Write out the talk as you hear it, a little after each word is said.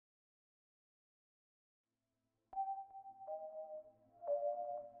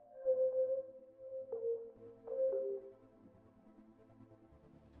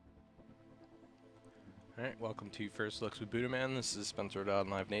Alright, welcome to First Looks with Buddhaman. This is Spencer with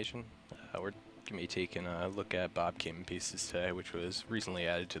OnLive Nation. We're going to be taking a look at Bob Cayman Pieces today, which was recently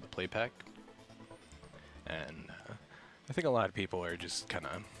added to the play pack. And I think a lot of people are just kind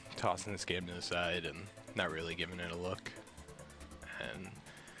of tossing this game to the side and not really giving it a look. And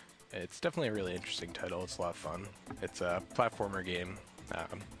it's definitely a really interesting title. It's a lot of fun. It's a platformer game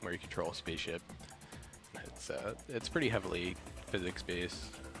where you control a spaceship. It's pretty heavily physics-based.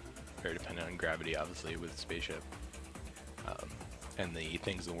 Very dependent on gravity, obviously, with the spaceship, and the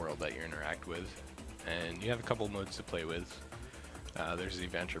things in the world that you interact with. And you have a couple modes to play with. There's the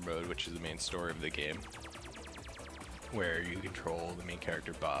adventure mode, which is the main story of the game, where you control the main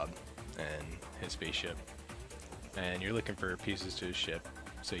character Bob and his spaceship, and you're looking for pieces to his ship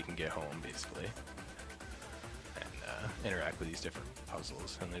so you can get home, basically, and interact with these different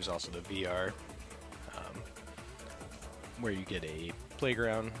puzzles. And there's also the VR, where you get a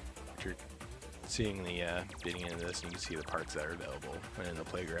playground. You're seeing the beginning of this, and you can see the parts that are available. And in the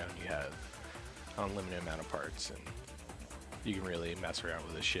playground, you have an unlimited amount of parts, and you can really mess around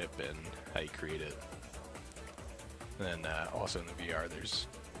with the ship and how you create it. And then also in the VR, there's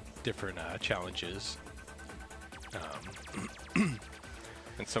different challenges,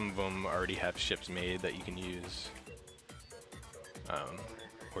 and some of them already have ships made that you can use,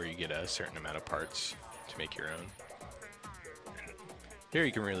 where you get a certain amount of parts to make your own. Here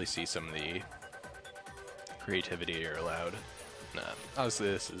you can really see some of the creativity you're allowed.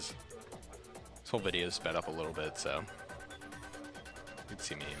 Obviously this whole video is sped up a little bit, so you can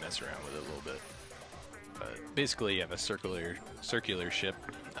see me mess around with it a little bit. But basically you have a circular ship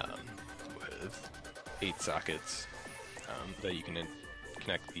with 8 sockets that you can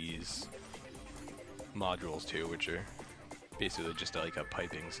connect these modules to, which are basically just like a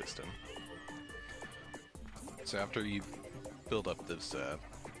piping system. So after you build up this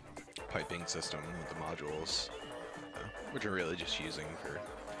piping system with the modules, which are really just using for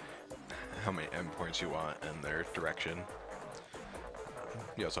how many endpoints you want and their direction.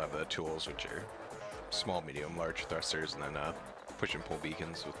 You also have the tools, which are small, medium, large thrusters, and then push and pull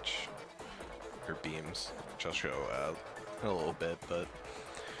beacons, which are beams, which I'll show in a little bit, but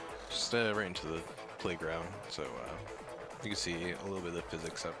just right into the playground. So you can see a little bit of the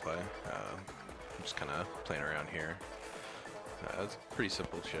physics at play. I'm just kind of playing around here. It's a pretty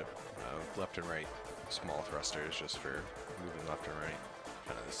simple ship. Left and right small thrusters just for moving left and right.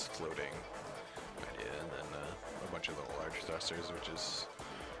 Kind of this floating idea, and then a bunch of little large thrusters, which is,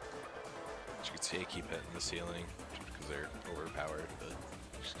 as you can see, keep hitting the ceiling because they're overpowered, but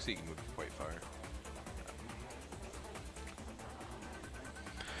as you can see, you can move quite far.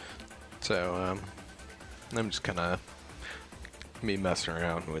 So I'm just kind of messing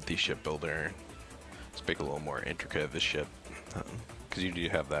around with the shipbuilder. Let's make a little more intricate of the ship, because you do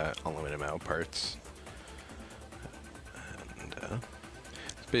have that unlimited amount of parts. And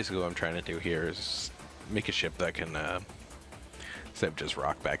basically what I'm trying to do here is make a ship that can, instead of just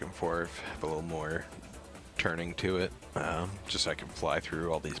rock back and forth, have a little more turning to it, just so I can fly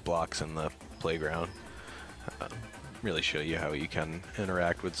through all these blocks in the playground. Really show you how you can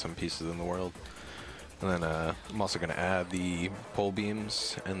interact with some pieces in the world. And then I'm also going to add the pole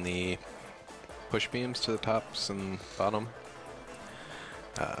beams and the push beams to the tops and bottom.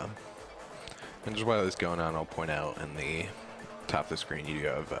 And just while this is going on, I'll point out in the top of the screen you do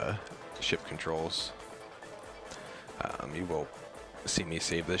have ship controls. You will see me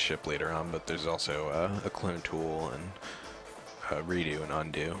save this ship later on, but there's also a clone tool and redo and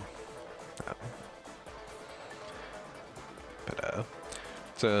undo.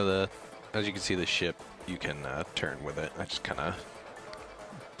 So as you can see, the ship, you can turn with it. I just kind of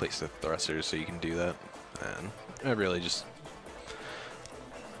place the thrusters so you can do that, and I really just,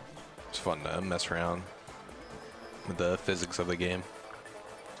 it's fun to mess around with the physics of the game.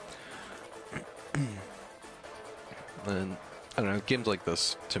 And I don't know, games like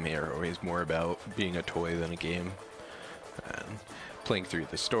this to me are always more about being a toy than a game, and playing through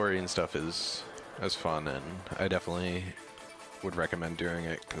the story and stuff is fun, and I definitely would recommend doing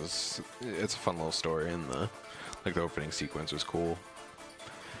it because it's a fun little story, and the opening sequence was cool.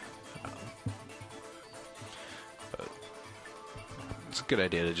 But it's a good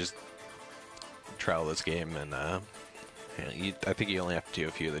idea to just trial this game, and I think you only have to do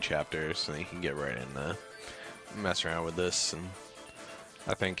a few of the chapters, so you can get right in, mess around with this. And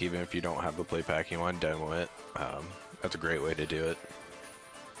I think even if you don't have the play pack, you want to demo it, that's a great way to do it.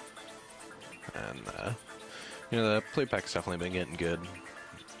 And you know, the play pack's definitely been getting good.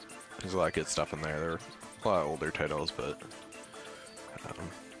 There's a lot of good stuff in there. There are a lot of older titles, but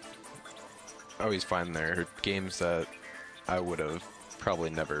I always find there are games that I would have probably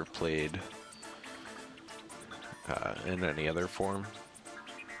never played in any other form,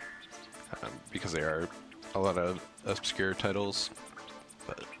 because there are a lot of obscure titles.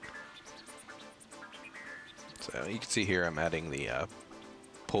 But so you can see here I'm adding the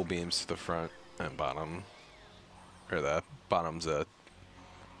pull beams to the front and bottom, or the bottom's a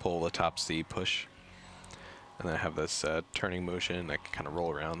pull, the top's the push. And then I have this turning motion that can kind of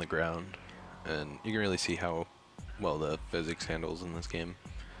roll around the ground, and you can really see how well the physics handles in this game,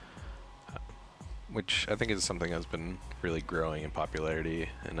 which I think is something that's been really growing in popularity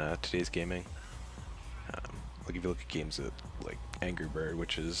in today's gaming. Like if you look at games like Angry Bird,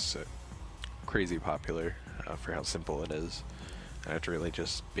 which is crazy popular for how simple it is, and it's really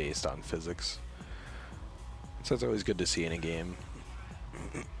just based on physics. So it's always good to see in a game.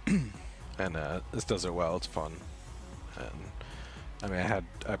 And this does it well. It's fun. And I mean,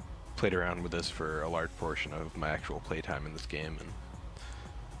 I played around with this for a large portion of my actual playtime in this game, and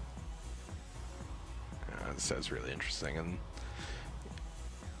this is really interesting. And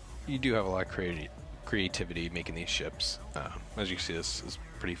you do have a lot of creativity making these ships. As you can see, this is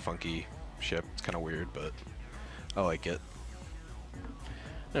a pretty funky ship. It's kind of weird, but I like it.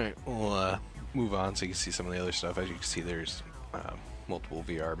 Alright, we'll move on so you can see some of the other stuff. As you can see, there's multiple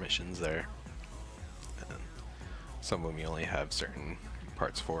VR missions there. And some of them you only have certain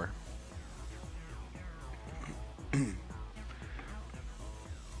parts for. And,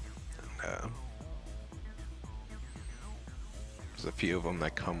 there's a few of them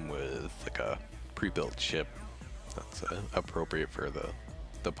that come with like a pre-built ship that's appropriate for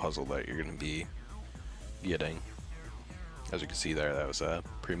the puzzle that you're going to be getting. As you can see there, that was a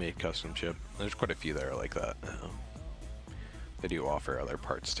pre-made custom ship. There's quite a few that are like that. They do offer other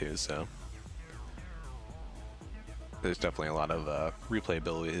parts too, so there's definitely a lot of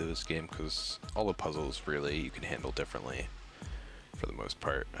replayability to this game, because all the puzzles really you can handle differently for the most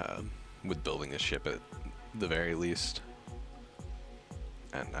part, with building a ship at the very least.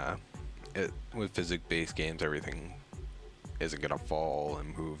 And with physics-based games, everything isn't going to fall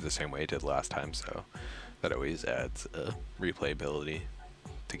and move the same way it did last time, so that always adds replayability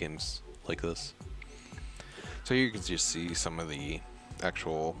to games like this. So you can just see some of the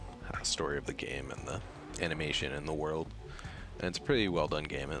actual story of the game and the animation in the world, and it's a pretty well done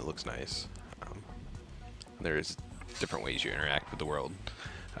game and it looks nice. There's different ways you interact with the world,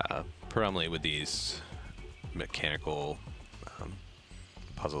 predominantly with these mechanical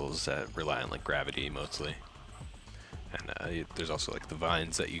puzzles that rely on like gravity mostly. And there's also like the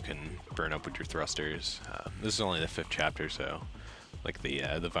vines that you can burn up with your thrusters. This is only the 5th chapter, so like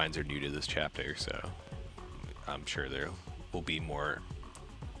the vines are new to this chapter, so I'm sure there will be more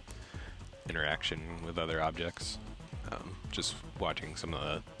interaction with other objects. Just watching some of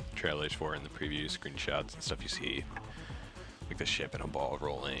the trailers for and the preview screenshots and stuff, you see like the ship and a ball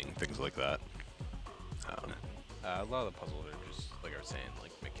rolling, things like that. A lot of the puzzles are just, like I was saying,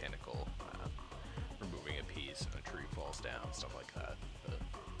 like mechanical, removing a piece and a tree falls down, stuff like that. But,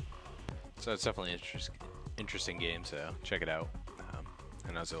 so it's definitely an interesting game, so check it out.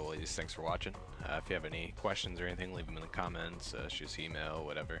 And as always, thanks for watching. If you have any questions or anything, leave them in the comments, shoot us email,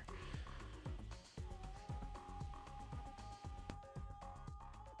 whatever.